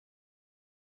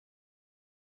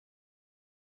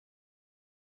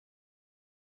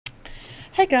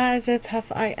Hey guys, it's Huff.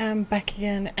 I am back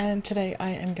again, and today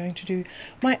I am going to do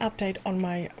my update on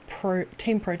my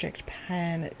team project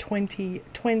Pan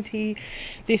 2020.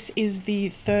 This is the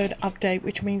third update,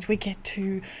 which means we get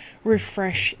to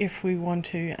refresh if we want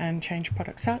to and change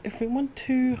products out if we want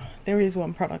to. There is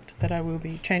one product that I will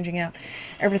be changing out.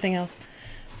 Everything else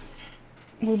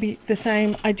will be the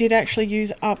same. I did actually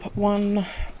use up one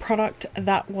product.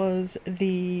 That was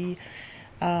the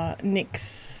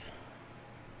NYX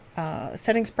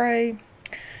setting spray,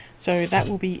 so that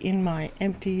will be in my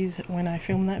empties when I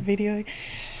film that video.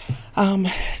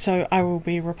 So I will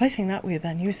be replacing that with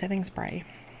a new setting spray.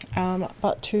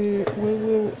 We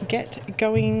will get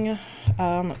going.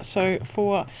 So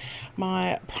for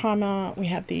my primer, we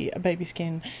have the Baby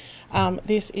Skin.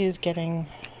 This is getting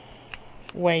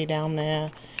way down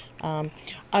there.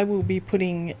 I will be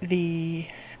putting the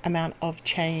amount of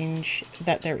change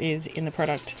that there is in the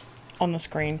product on the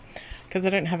screen, because I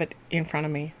don't have it in front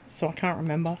of me, so I can't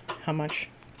remember how much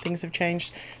things have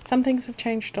changed. Some things have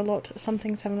changed a lot, some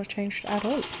things have not changed at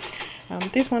all.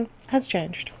 This one has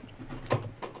changed.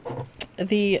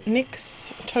 The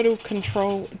NYX Total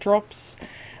Control Drops.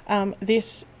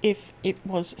 This, if it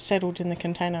was settled in the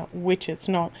container, which it's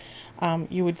not,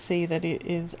 you would see that it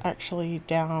is actually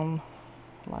down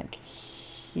like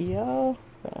here,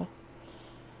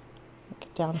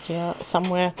 down here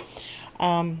somewhere.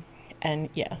 And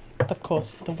yeah, of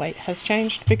course the weight has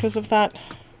changed because of that.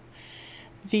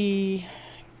 The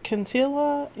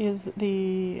concealer is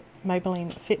the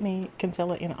Maybelline Fit Me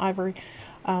Concealer in Ivory.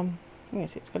 You can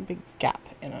see it's got a big gap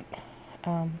in it,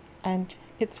 and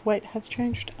its weight has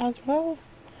changed as well.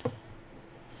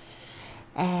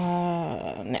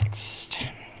 Next,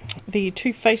 the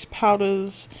two face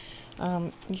powders.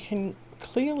 You can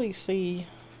clearly see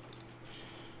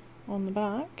on the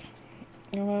back,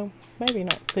 well, maybe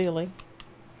not clearly.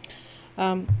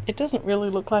 It doesn't really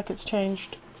look like it's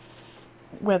changed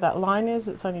where that line is.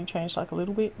 It's only changed like a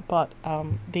little bit, but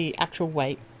the actual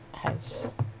weight has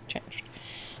changed.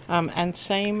 And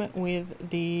same with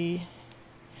the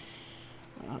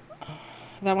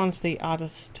that one's the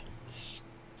artist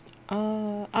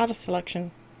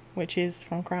selection, which is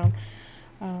from Crown.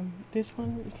 This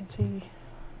one you can see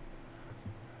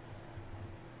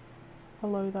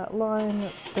below that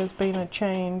line, there's been a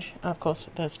change. Of course,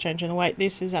 there's change in the weight.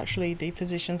 This is actually the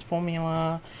Physicians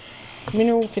Formula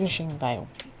Mineral Finishing Veil.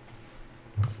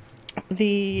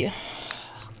 The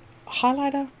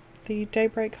highlighter, the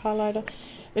Daybreak highlighter,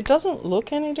 it doesn't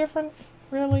look any different,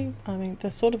 really. I mean,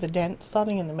 there's sort of a dent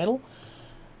starting in the middle.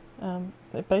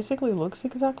 It basically looks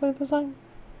exactly the same,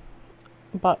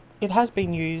 but it has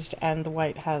been used and the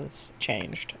weight has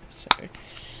changed. So,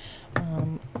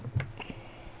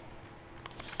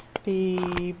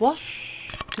 the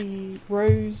blush, the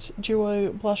Rose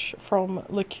Duo blush from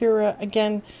Lacura.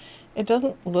 Again, it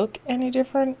doesn't look any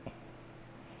different,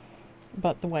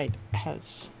 but the weight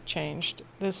has changed.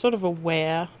 There's sort of a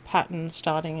wear pattern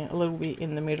starting a little bit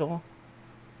in the middle,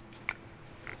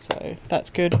 so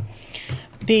that's good.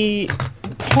 The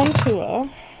contour,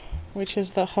 which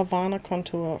is the Havana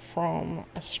contour from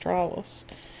Australis,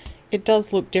 it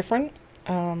does look different.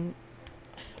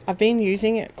 I've been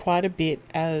using it quite a bit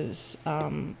as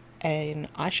an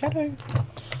eyeshadow,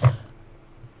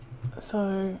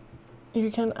 so you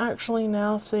can actually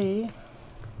now see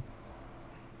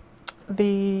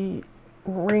the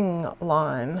ring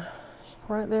line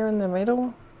right there in the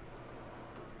middle.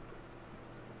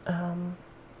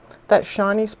 That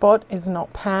shiny spot is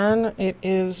not pan, it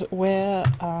is where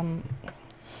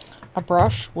a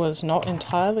brush was not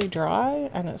entirely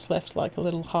dry and it's left like a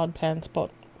little hard pan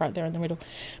spot right there in the middle.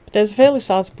 But there's a fairly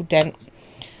sizable dent.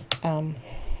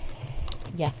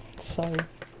 Yeah, so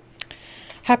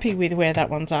happy with where that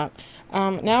one's at.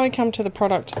 Now we come to the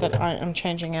product that I am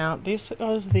changing out. This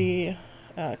was the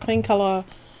Clean Color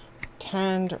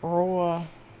Tanned Raw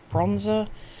Bronzer,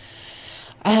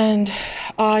 and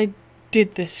I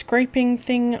did the scraping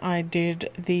thing, I did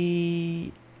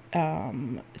the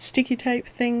sticky tape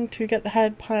thing to get the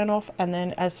hard pan off, and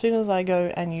then as soon as I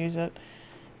go and use it,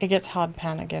 it gets hard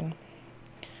pan again.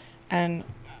 And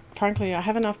frankly, I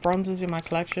have enough bronzers in my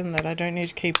collection that I don't need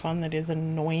to keep one that is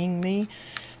annoying me.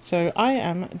 So I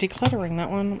am decluttering that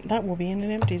one. That will be in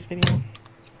an empties video.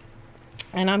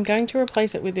 And I'm going to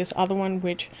replace it with this other one,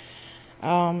 which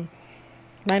may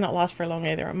not last very long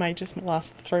either. It may just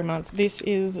last 3 months. This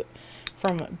is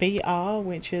from BR,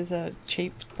 which is a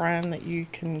cheap brand that you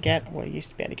can get, or used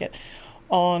to be able to get,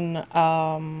 on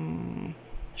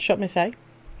Shop Miss A.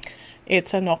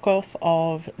 It's a knockoff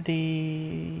of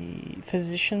the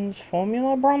Physicians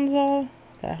Formula bronzer.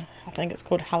 I think it's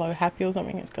called Hello Happy or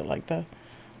something. It's got like the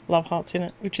Love Hearts in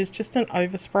it, which is just an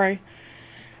overspray.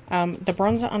 The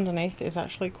bronzer underneath is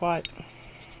actually quite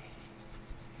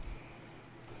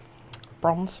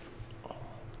bronze,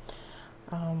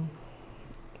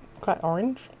 quite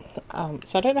orange.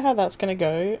 So I don't know how that's going to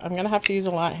go. I'm going to have to use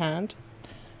a light hand,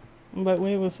 but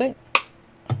we will see.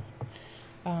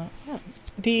 Yeah.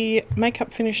 The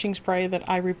makeup finishing spray that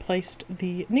I replaced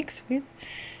the NYX with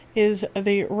is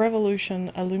the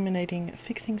Revolution Illuminating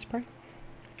Fixing Spray.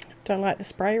 Don't like the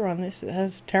sprayer on this. It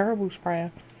has terrible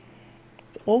sprayer.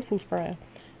 It's awful sprayer.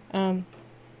 Yeah.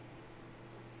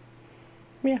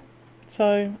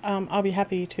 So I'll be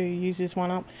happy to use this one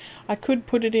up. I could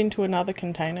put it into another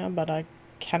container, but I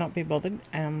cannot be bothered.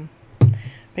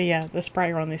 But yeah, the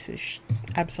sprayer on this is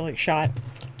absolute shite.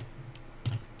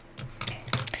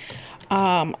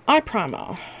 Eye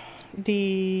primer.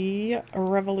 The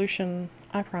Revolution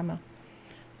eye primer.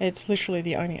 It's literally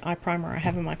the only eye primer I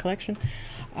have in my collection.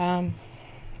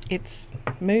 It's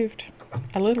moved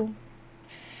a little.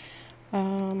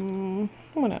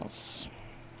 What else?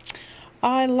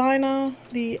 Eyeliner,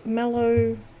 the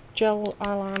Mellow Gel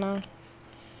Eyeliner.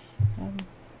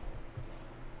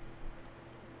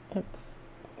 It's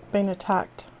been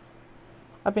attacked.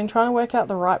 I've been trying to work out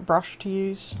the right brush to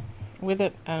use with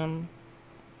it.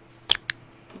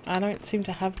 I don't seem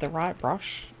to have the right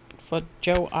brush for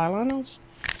gel eyeliners.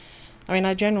 I mean,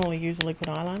 I generally use a liquid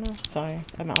eyeliner, so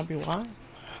that might be why.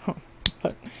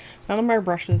 But none of my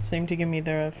brushes seem to give me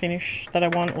the finish that I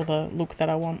want or the look that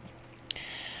I want.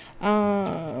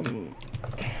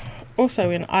 Also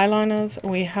in eyeliners,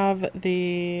 we have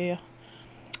the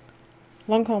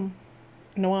Lancome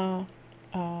Noir.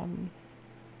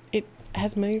 It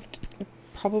has moved. It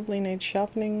probably needs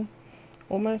sharpening,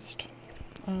 almost.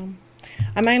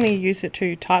 I mainly use it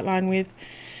to tightline with.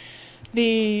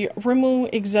 The Rimmel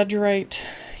Exaggerate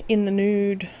in the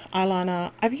Nude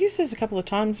eyeliner. I've used this a couple of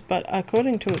times, but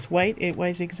according to its weight, it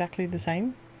weighs exactly the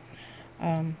same,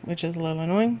 which is a little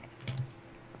annoying.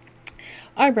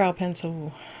 Eyebrow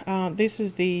pencil. This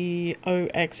is the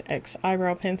OXX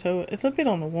eyebrow pencil. It's a bit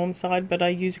on the warm side, but I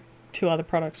use 2 other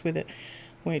products with it,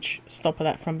 which stop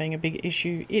that from being a big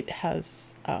issue. It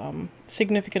has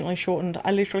significantly shortened.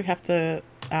 I literally have to,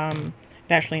 it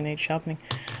actually needs sharpening.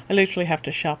 I literally have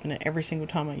to sharpen it every single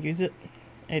time I use it.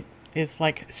 It is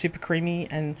like super creamy,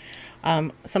 and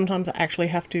sometimes I actually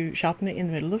have to sharpen it in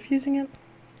the middle of using it.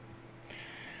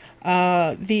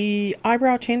 The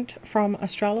eyebrow tint from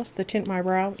Australis, the Tint My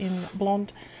Brow in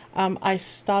Blonde. I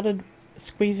started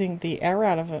squeezing the air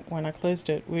out of it when I closed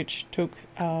it, which took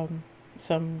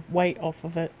some weight off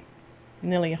of it,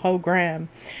 nearly a whole gram,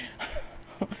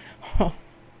 or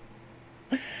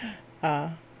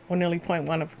nearly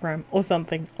 0.1 of a gram or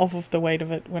something off of the weight of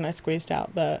it when I squeezed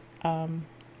out the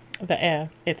air.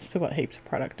 It's still got heaps of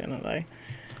product in it though.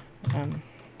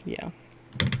 Yeah.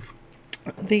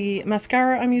 The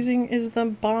mascara I'm using is the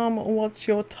Balm What's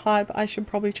Your Type. I should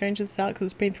probably change this out because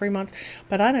it's been 3 months,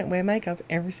 but I don't wear makeup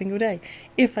every single day.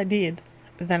 If I did,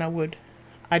 then I would.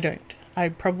 I don't. I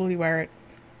probably wear it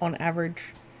on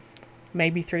average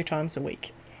maybe 3 times a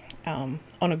week, on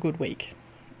a good week.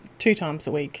 2 times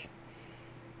a week,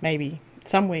 maybe.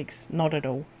 Some weeks, not at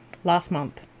all. Last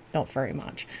month, not very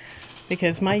much.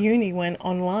 Because my uni went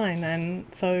online, and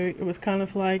so it was kind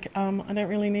of like, I don't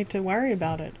really need to worry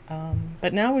about it.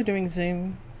 But now we're doing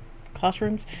Zoom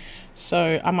classrooms,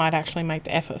 so I might actually make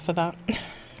the effort for that.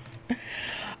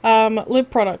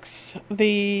 Lip products.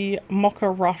 The Mocha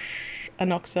Rush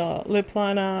Anoxa lip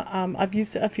liner. I've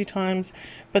used it a few times,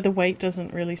 but the weight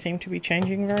doesn't really seem to be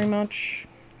changing very much.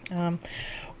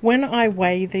 When I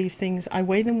weigh these things, I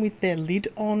weigh them with their lid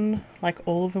on, like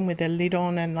all of them with their lid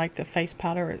on, and like the face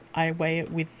powder, I weigh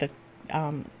it with the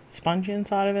sponge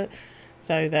inside of it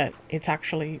so that it's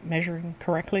actually measuring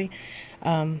correctly.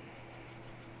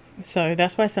 So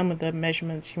that's why some of the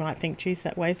measurements you might think, geez,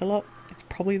 that weighs a lot. It's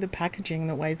probably the packaging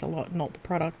that weighs a lot, not the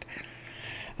product.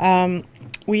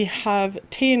 We have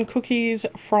Tea and Cookies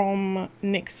from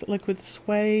NYX Liquid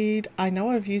Suede. I know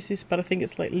I've used this, but I think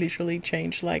it's like literally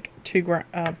changed like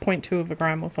 0.2 of a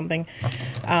gram or something.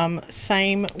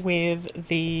 Same with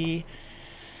the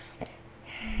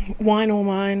Wine or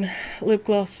Mine lip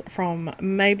gloss from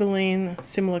Maybelline.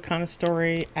 Similar kind of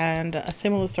story, and a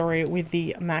similar story with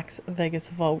the Max Vegas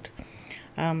Vault.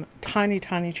 Tiny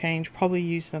change. Probably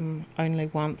use them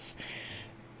only once.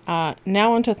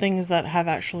 Now onto things that have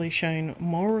actually shown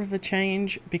more of a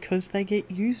change because they get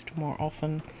used more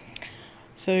often.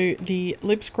 So the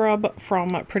lip scrub from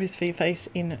Prettiest for Your Face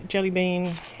in Jelly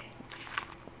Bean.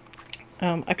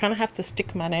 I kind of have to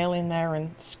stick my nail in there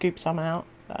and scoop some out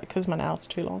because my nail's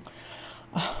too long.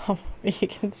 You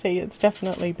can see it's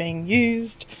definitely being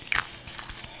used.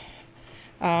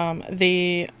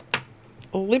 The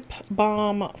lip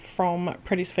balm from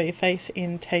Pretty's For Your Face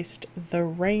in Taste the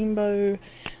Rainbow.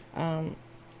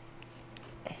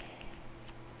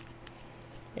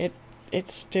 It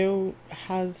still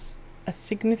has a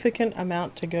significant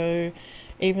amount to go,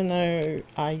 even though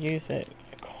I use it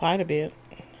quite a bit.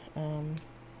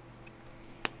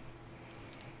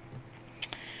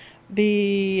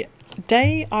 The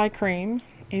Day Eye Cream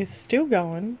is still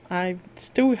going. I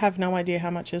still have no idea how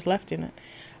much is left in it,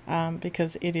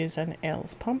 because it is an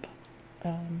Earls pump.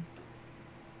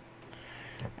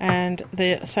 And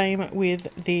the same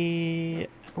with the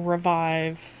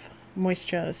Revive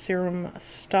Moisture Serum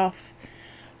stuff.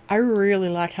 I really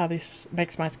like how this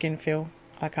makes my skin feel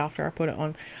like after I put it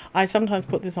on. I sometimes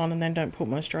put this on and then don't put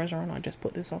moisturizer on. I just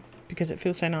put this on because it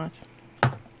feels so nice.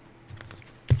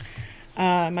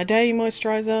 My day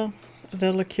moisturizer,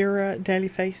 the Lacura Daily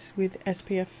Face with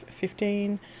SPF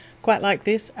 15. Quite like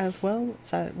this as well.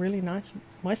 It's a really nice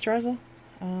moisturizer.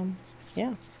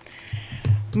 Yeah.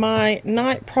 My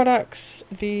night products,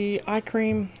 the eye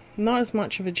cream, not as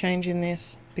much of a change in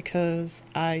this because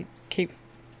I keep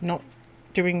not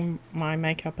doing my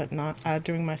makeup at night,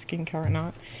 doing my skincare at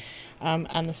night.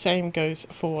 And the same goes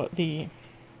for the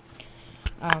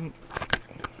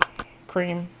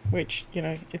cream, which, you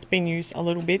know, it's been used a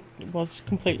little bit. It was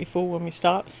completely full when we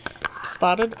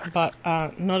started, but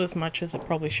not as much as it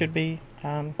probably should be,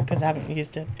 because I haven't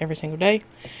used it every single day.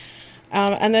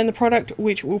 And then the product,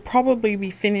 which will probably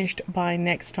be finished by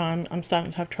next time, I'm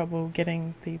starting to have trouble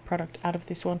getting the product out of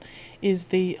this one, is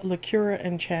the Lacura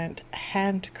Enchant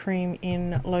Hand Cream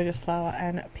in Lotus Flower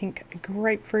and Pink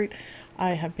Grapefruit.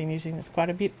 I have been using this quite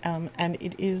a bit, and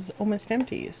it is almost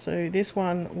empty. So this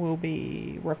one will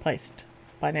be replaced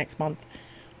by next month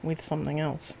with something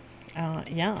else.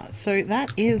 Yeah, so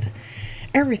that is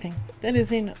everything that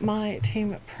is in my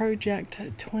Team Project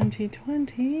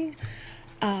 2020.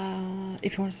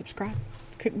 If you want to subscribe,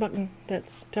 click the button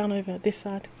that's down over this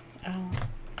side.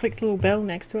 Click the little bell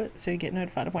next to it so you get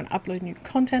notified of when I upload new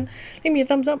content. Leave me a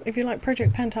thumbs up if you like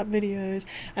Project Pan type videos,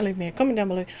 and leave me a comment down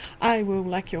below. I will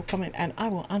like your comment and I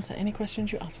will answer any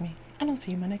questions you ask me, and I'll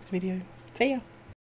see you in my next video. See ya!